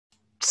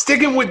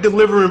sticking with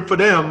delivering for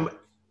them,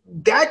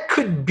 that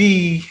could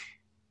be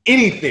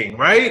anything,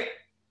 right?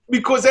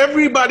 Because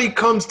everybody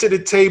comes to the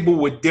table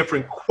with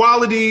different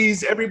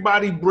qualities.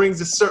 Everybody brings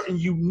a certain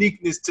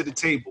uniqueness to the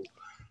table.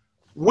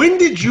 When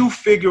did you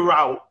figure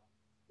out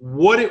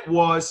what it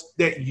was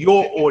that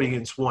your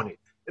audience wanted?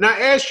 And I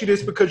asked you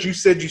this because you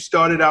said you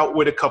started out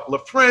with a couple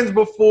of friends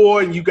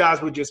before and you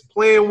guys were just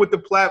playing with the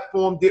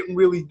platform, didn't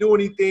really do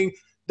anything.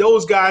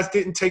 Those guys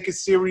didn't take it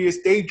serious.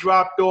 They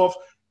dropped off.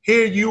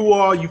 Here you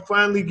are. You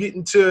finally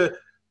getting to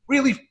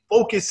really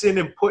focusing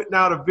and putting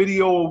out a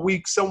video a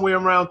week somewhere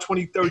around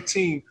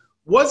 2013.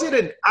 Was it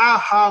an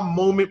aha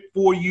moment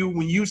for you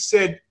when you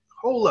said,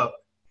 hold up,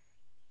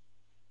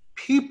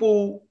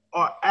 people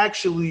are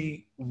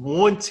actually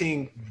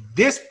wanting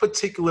this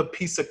particular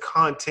piece of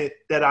content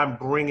that I'm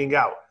bringing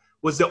out?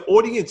 Was the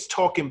audience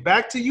talking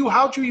back to you?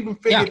 How'd you even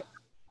figure it?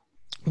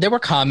 There were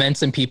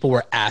comments and people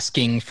were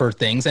asking for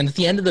things. And at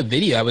the end of the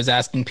video, I was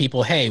asking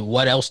people, hey,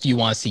 what else do you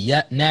want to see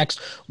yet next?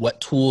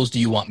 What tools do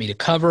you want me to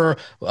cover?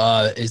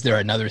 Is there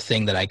another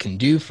thing that I can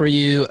do for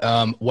you?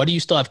 What do you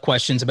still have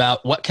questions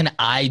about? What can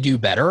I do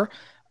better?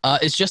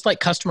 It's just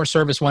like customer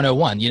service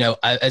 101. You know,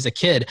 as a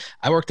kid,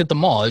 I worked at the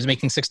mall. I was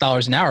making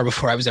 $6 an hour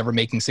before I was ever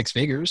making six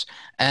figures.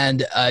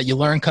 And you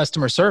learn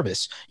customer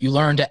service. You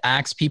learn to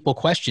ask people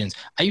questions.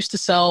 I used to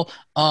sell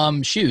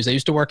shoes. I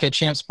used to work at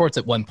Champ Sports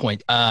at one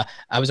point. I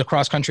was a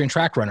cross country and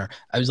track runner.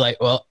 I was like,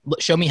 well,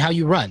 show me how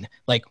you run.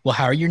 Like, well,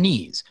 how are your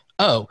knees?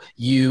 Oh,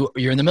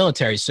 you're in the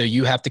military, so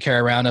you have to carry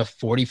around a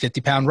 40,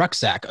 50-pound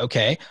rucksack.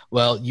 Okay,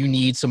 well, you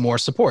need some more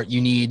support.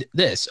 You need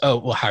this. Oh,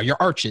 well, how are your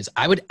arches?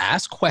 I would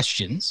ask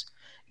questions,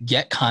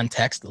 get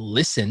context,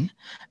 listen,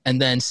 and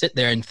then sit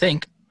there and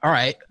think, all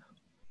right,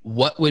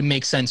 what would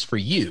make sense for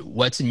you?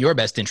 What's in your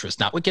best interest?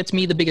 Not what gets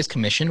me the biggest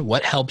commission,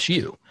 what helps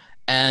you?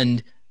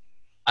 And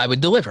I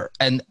would deliver.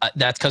 And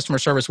that's customer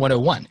service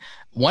 101.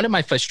 One of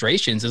my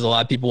frustrations is a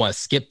lot of people want to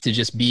skip to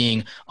just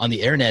being on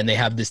the internet, and they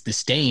have this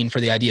disdain for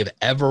the idea of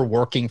ever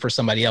working for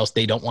somebody else.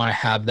 They don't want to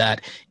have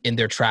that in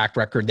their track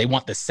record. They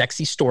want the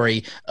sexy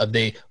story of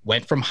they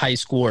went from high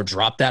school or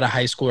dropped out of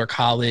high school or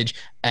college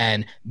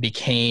and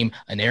became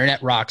an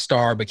internet rock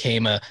star,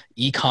 became a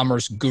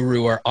e-commerce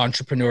guru or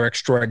entrepreneur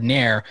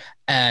extraordinaire.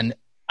 And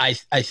I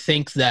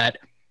think that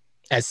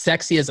as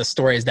sexy as a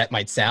story as that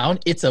might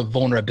sound, it's a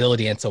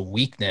vulnerability and it's a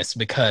weakness,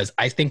 because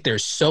I think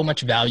there's so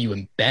much value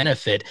and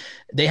benefit.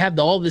 They have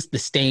all this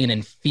disdain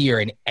and fear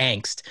and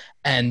angst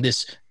and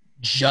this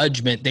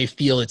judgment. They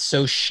feel it's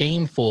so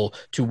shameful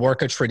to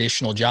work a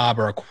traditional job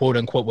or a quote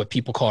unquote, what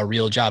people call a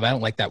real job. I don't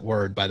like that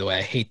word, by the way.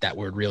 I hate that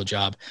word, real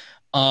job.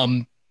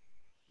 So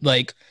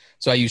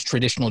I use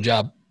traditional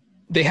job.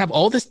 They have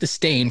all this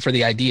disdain for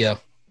the idea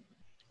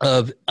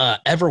of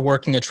ever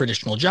working a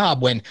traditional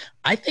job, when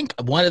I think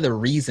one of the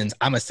reasons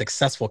I'm a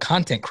successful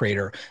content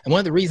creator and one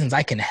of the reasons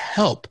I can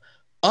help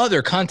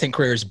other content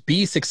creators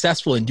be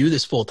successful and do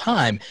this full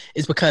time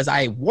is because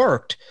I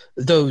worked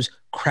those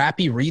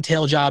crappy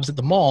retail jobs at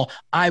the mall.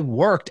 I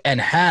worked and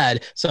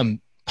had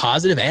some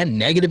positive and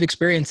negative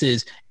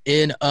experiences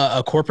in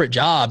a corporate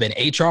job and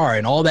HR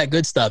and all that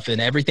good stuff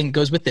and everything that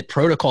goes with it,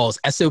 protocols,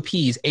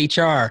 SOPs,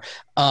 HR,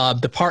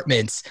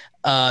 departments,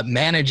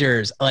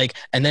 managers,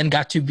 and then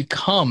got to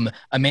become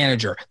a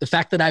manager. The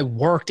fact that I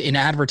worked in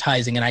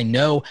advertising and I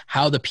know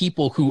how the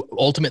people who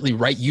ultimately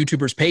write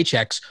YouTubers'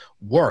 paychecks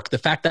work. The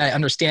fact that I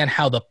understand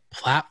how the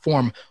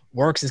platform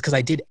works is because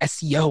I did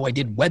SEO, I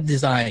did web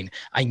design.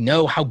 I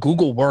know how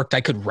Google worked. I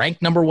could rank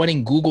 #1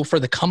 in Google for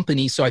the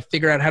company, so I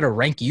figured out how to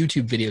rank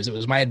YouTube videos. It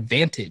was my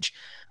advantage.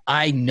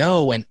 I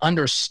know and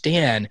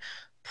understand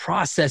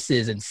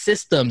processes and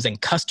systems and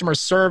customer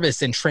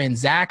service and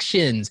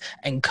transactions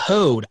and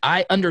code.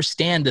 I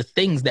understand the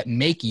things that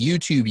make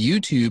YouTube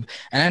YouTube,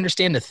 and I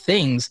understand the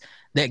things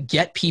that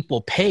get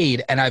people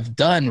paid. And I've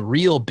done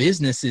real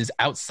businesses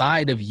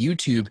outside of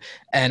YouTube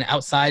and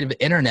outside of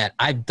the internet.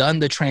 I've done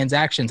the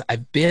transactions.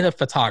 I've been a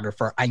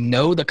photographer. I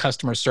know the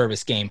customer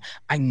service game.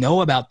 I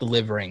know about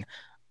delivering.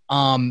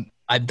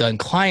 I've done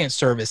client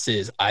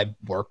services. I've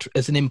worked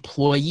as an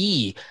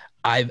employee.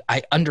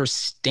 I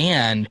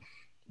understand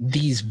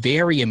these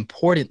very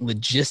important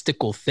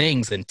logistical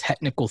things and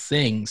technical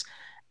things.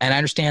 And I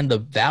understand the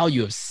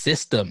value of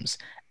systems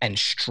and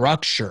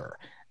structure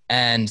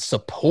and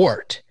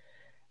support.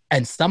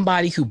 And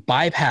somebody who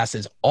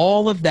bypasses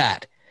all of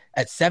that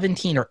at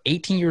 17 or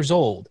 18 years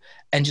old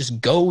and just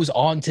goes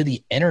onto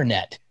the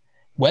internet,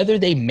 whether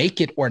they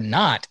make it or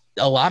not,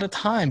 a lot of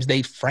times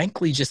they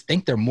frankly just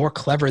think they're more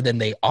clever than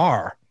they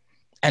are.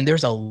 And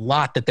there's a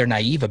lot that they're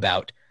naive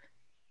about,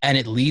 and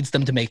it leads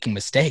them to making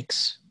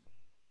mistakes.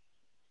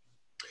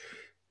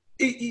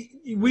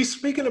 We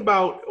speaking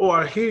about, or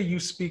I hear you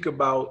speak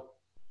about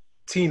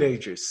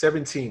teenagers,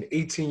 17,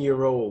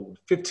 18-year-old,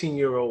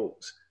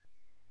 15-year-olds.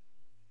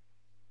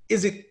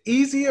 Is it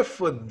easier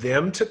for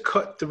them to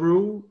cut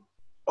through?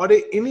 Are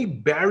there any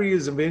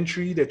barriers of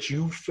entry that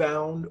you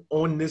found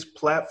on this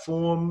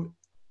platform?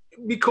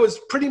 Because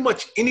pretty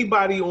much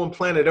anybody on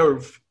planet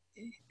Earth,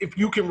 if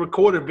you can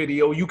record a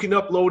video, you can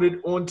upload it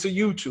onto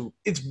YouTube.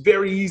 It's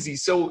very easy.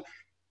 So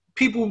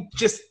people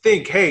just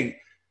think, hey,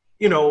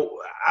 you know,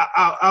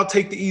 I'll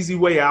take the easy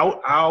way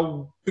out.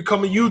 I'll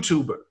become a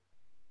YouTuber.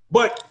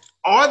 But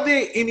are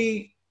there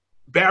any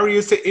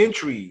barriers to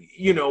entry,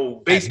 you know,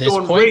 based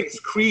on race,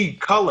 creed,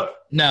 color?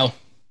 No.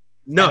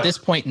 None. At this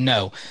point,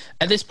 no.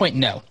 At this point,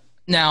 no.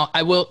 Now,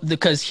 I will,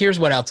 because here's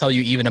what I'll tell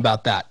you even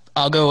about that.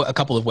 I'll go a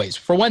couple of ways.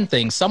 For one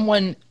thing,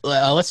 someone,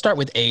 let's start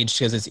with age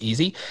because it's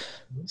easy.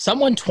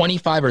 Someone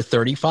 25 or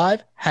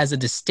 35 has a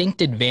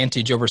distinct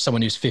advantage over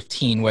someone who's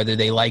 15, whether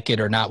they like it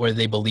or not, whether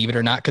they believe it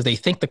or not, because they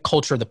think the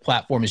culture of the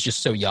platform is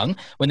just so young.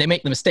 When they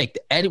make the mistake,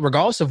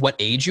 regardless of what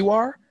age you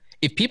are,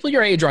 if people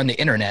your age are on the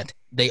internet,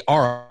 they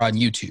are on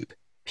YouTube,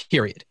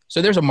 period.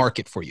 So there's a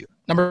market for you.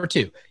 Number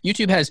two,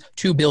 YouTube has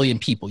 2 billion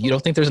people. You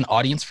don't think there's an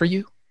audience for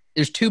you?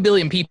 There's 2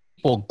 billion people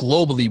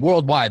globally,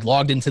 worldwide,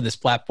 logged into this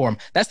platform.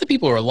 That's the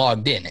people who are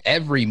logged in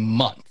every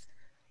month.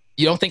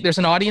 You don't think there's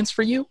an audience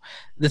for you?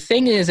 The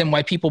thing is, and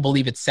why people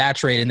believe it's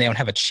saturated and they don't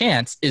have a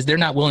chance, is they're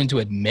not willing to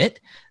admit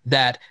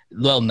that,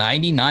 well,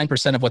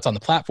 99% of what's on the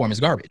platform is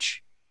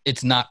garbage.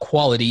 It's not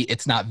quality,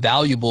 it's not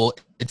valuable,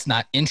 it's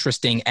not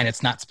interesting, and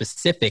it's not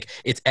specific.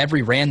 It's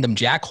every random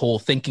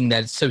jackhole thinking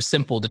that it's so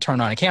simple to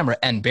turn on a camera,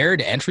 and barrier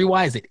to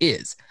entry-wise, it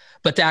is.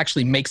 But to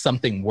actually make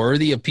something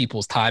worthy of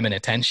people's time and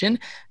attention,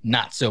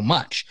 not so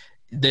much.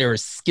 There are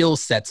skill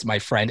sets, my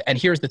friend, and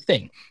here's the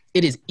thing.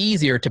 It is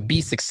easier to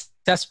be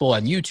successful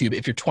on YouTube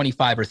if you're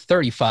 25 or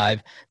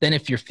 35 than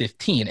if you're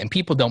 15, and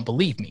people don't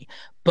believe me.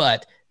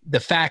 But the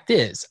fact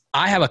is,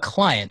 I have a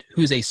client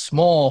who's a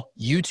small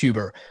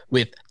YouTuber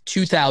with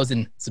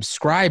 2,000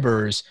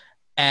 subscribers,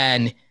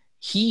 and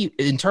he,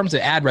 in terms of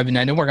ad revenue,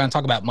 I know we're going to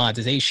talk about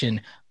monetization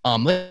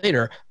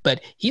later,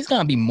 but he's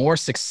going to be more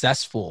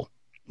successful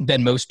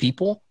than most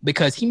people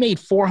because he made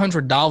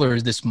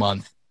 $400 this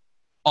month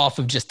off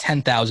of just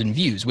 10,000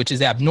 views, which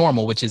is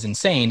abnormal, which is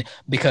insane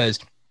because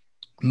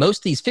most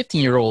of these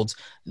 15-year-olds,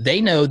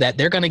 they know that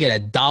they're going to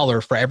get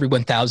 $1 for every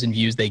 1,000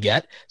 views they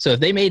get. So if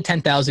they made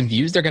 10,000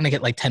 views, they're going to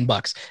get like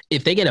 $10.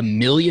 If they get 1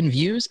 million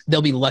views,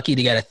 they'll be lucky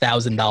to get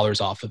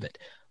 $1,000 off of it.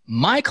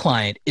 My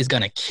client is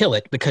going to kill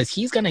it because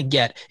he's going to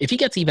get, if he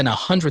gets even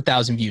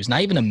 100,000 views,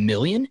 not even 1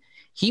 million,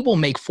 he will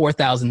make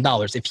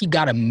 $4,000. If he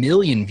got 1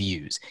 million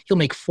views, he'll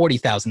make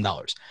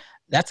 $40,000.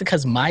 That's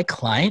because my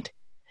client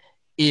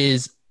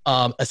is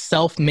a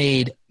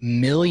self-made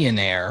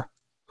millionaire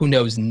who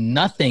knows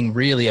nothing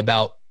really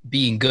about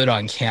being good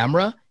on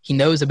camera. He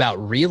knows about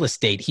real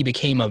estate. He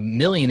became a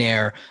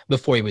millionaire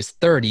before he was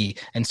 30,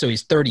 and so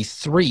he's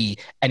 33,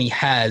 and he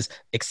has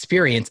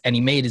experience, and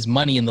he made his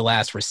money in the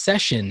last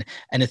recession.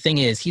 And the thing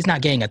is, he's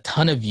not getting a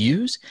ton of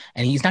views,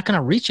 and he's not going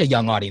to reach a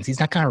young audience. He's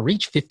not going to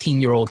reach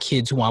 15-year-old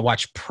kids who want to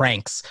watch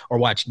pranks or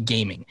watch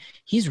gaming.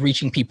 He's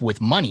reaching people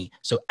with money,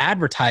 so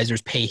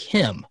advertisers pay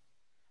him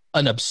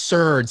an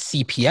absurd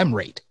CPM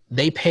rate.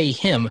 They pay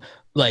him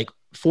like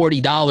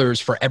 $40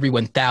 for every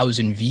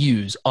 1,000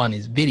 views on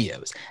his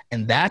videos.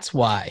 And that's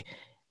why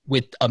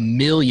with 1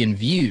 million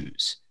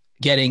views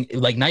getting,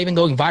 like, not even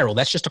going viral,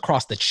 that's just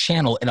across the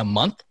channel in a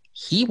month,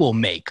 he will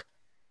make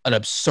an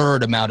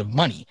absurd amount of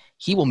money.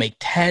 He will make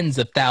tens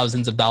of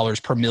thousands of dollars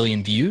per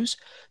million views.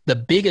 The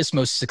biggest,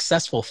 most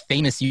successful,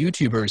 famous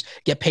YouTubers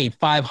get paid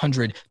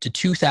 $500 to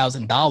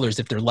 $2,000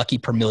 if they're lucky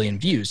per million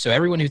views. So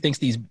everyone who thinks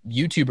these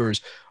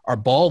YouTubers are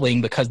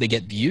balling because they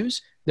get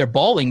views, they're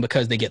balling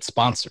because they get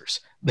sponsors,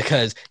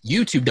 because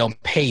YouTube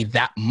don't pay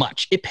that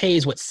much. It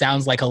pays what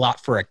sounds like a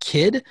lot for a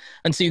kid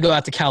until you go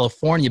out to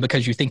California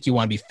because you think you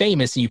want to be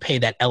famous and you pay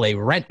that LA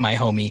rent, my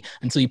homie,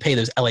 until you pay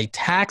those LA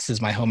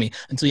taxes, my homie,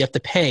 until you have to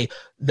pay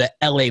the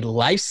LA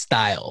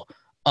lifestyle.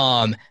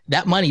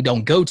 That money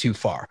don't go too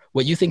far.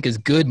 What you think is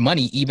good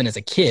money even as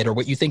a kid, or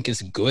what you think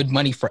is good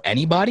money for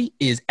anybody,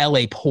 is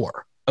LA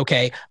poor,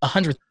 okay?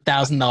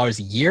 $100,000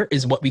 a year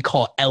is what we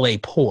call LA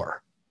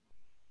poor.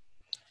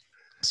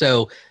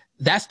 So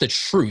that's the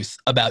truth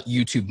about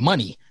YouTube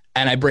money.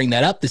 And I bring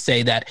that up to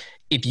say that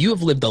if you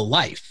have lived a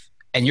life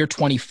and you're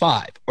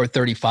 25 or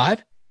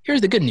 35,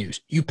 here's the good news.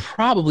 You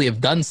probably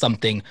have done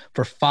something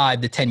for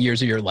 5 to 10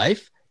 years of your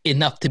life,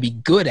 enough to be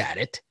good at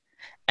it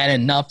and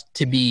enough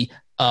to be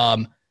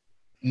above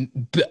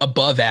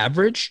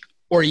average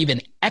or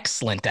even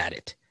excellent at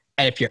it.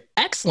 And if you're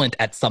excellent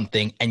at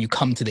something and you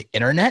come to the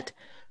internet,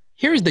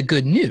 here's the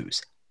good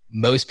news.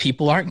 Most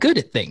people aren't good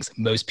at things.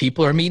 Most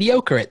people are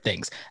mediocre at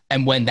things.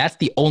 And when that's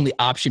the only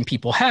option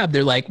people have,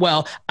 they're like,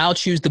 well, I'll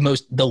choose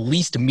the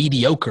least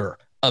mediocre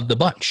of the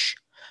bunch.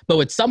 But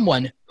with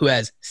someone who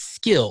has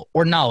skill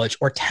or knowledge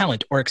or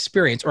talent or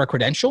experience or a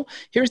credential,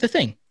 here's the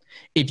thing.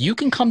 If you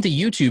can come to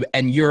YouTube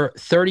and you're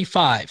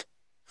 35,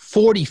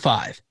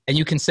 45, and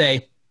you can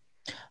say,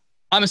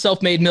 I'm a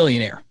self-made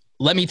millionaire.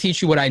 Let me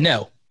teach you what I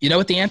know. You know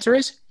what the answer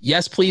is?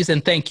 Yes, please,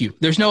 and thank you.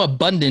 There's no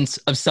abundance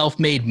of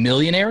self-made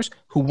millionaires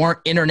who weren't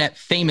internet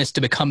famous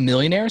to become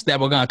millionaires that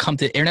were going to come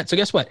to the internet. So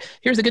guess what?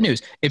 Here's the good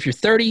news. If you're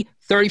 30,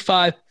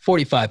 35,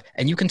 45,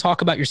 and you can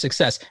talk about your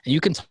success, and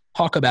you can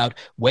talk about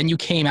when you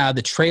came out of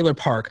the trailer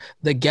park,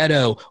 the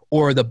ghetto,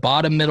 or the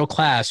bottom middle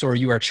class, or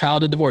you are a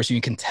child of divorce, you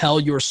can tell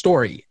your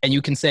story, and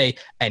you can say,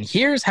 and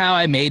here's how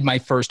I made my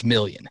first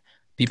million.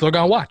 People are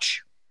going to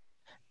watch.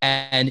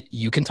 and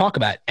you can talk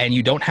about it, and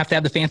you don't have to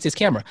have the fanciest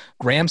camera.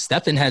 Graham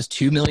Stephan has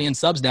 2 million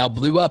subs now,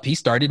 blew up. He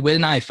started with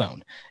an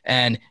iPhone,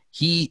 and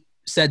he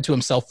said to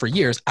himself for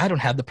years, I don't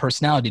have the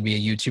personality to be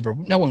a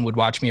YouTuber. No one would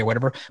watch me or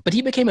whatever. But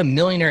he became a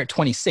millionaire at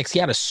 26. He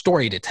had a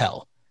story to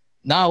tell.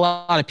 Not a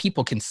lot of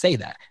people can say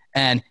that.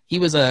 And he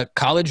was a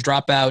college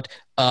dropout,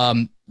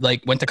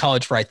 went to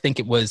college for, I think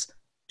it was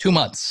 2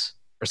 months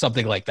or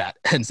something like that,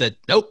 and said,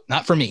 nope,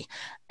 not for me.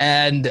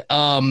 And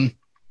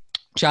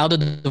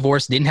childhood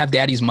divorce, didn't have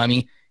daddy's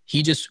money.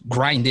 He just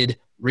grinded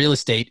real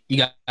estate. He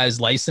got his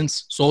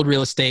license, sold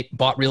real estate,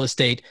 bought real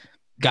estate,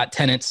 got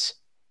tenants,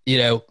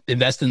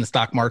 invested in the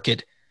stock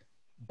market,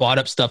 bought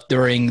up stuff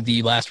during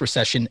the last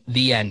recession,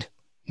 the end,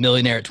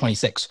 millionaire at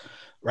 26,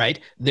 right?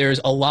 There's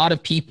a lot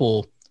of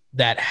people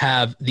that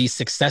have these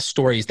success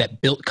stories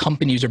that built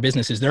companies or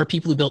businesses. There are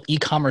people who built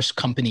e-commerce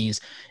companies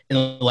in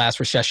the last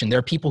recession. There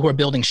are people who are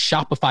building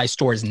Shopify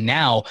stores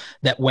now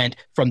that went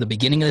from the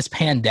beginning of this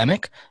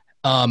pandemic,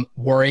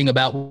 worrying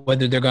about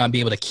whether they're going to be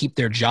able to keep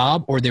their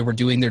job, or they were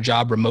doing their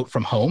job remote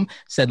from home,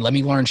 said, let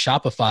me learn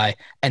Shopify,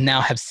 and now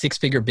have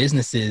six-figure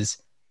businesses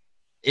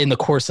in the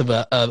course of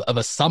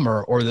a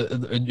summer or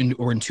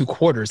in 2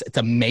 quarters. It's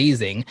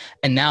amazing.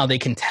 And now they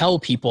can tell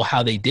people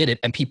how they did it,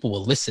 and people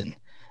will listen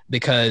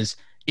because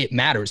it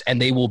matters, and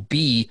they will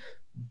be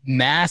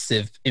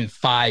massive in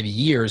 5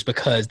 years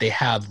because they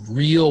have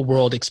real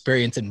world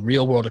experience and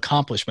real world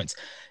accomplishments.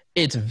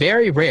 It's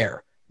very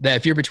rare that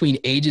if you're between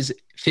ages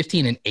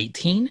 15 and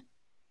 18,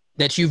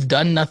 that you've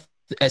done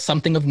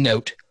something of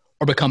note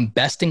or become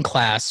best in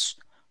class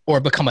or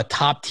become a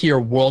top tier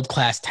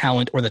world-class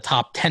talent or the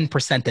top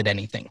 10% at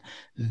anything.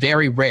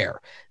 Very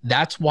rare.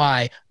 That's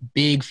why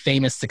big,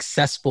 famous,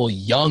 successful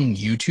young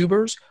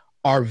YouTubers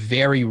are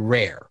very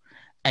rare.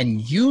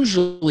 And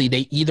usually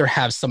they either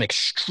have some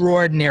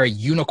extraordinary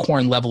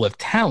unicorn level of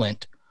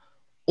talent,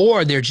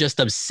 or they're just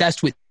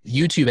obsessed with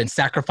YouTube and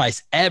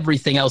sacrifice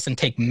everything else and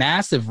take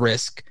massive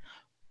risk,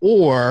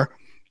 or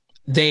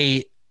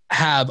they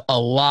have a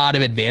lot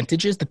of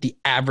advantages that the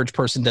average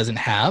person doesn't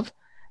have.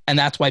 And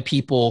that's why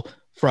people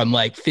from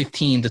like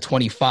 15 to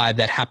 25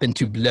 that happen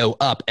to blow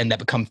up and that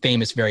become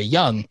famous very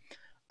young,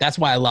 that's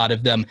why a lot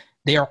of them,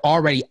 they are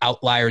already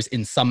outliers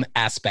in some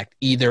aspect,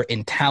 either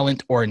in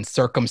talent or in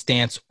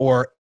circumstance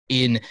or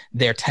in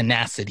their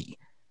tenacity.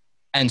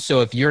 And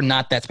so if you're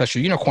not that special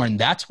unicorn,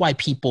 that's why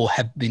people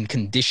have been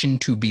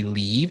conditioned to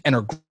believe and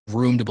are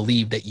groomed to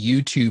believe that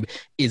YouTube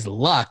is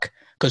luck,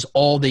 because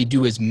all they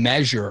do is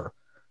measure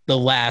the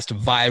last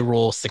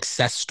viral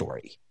success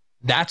story.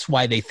 That's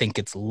why they think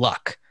it's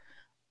luck.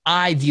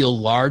 I deal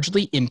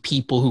largely in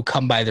people who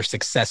come by their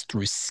success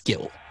through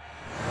skill.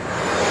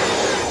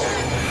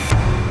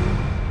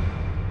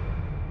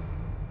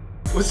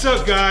 What's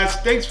up, guys?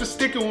 Thanks for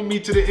sticking with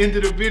me to the end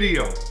of the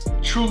video.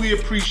 Truly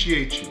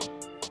appreciate you.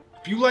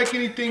 If you like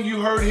anything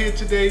you heard here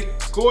today,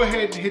 go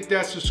ahead and hit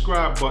that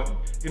subscribe button.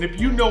 And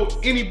if you know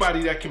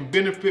anybody that can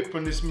benefit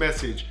from this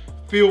message,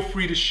 feel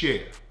free to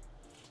share.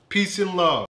 Peace and love.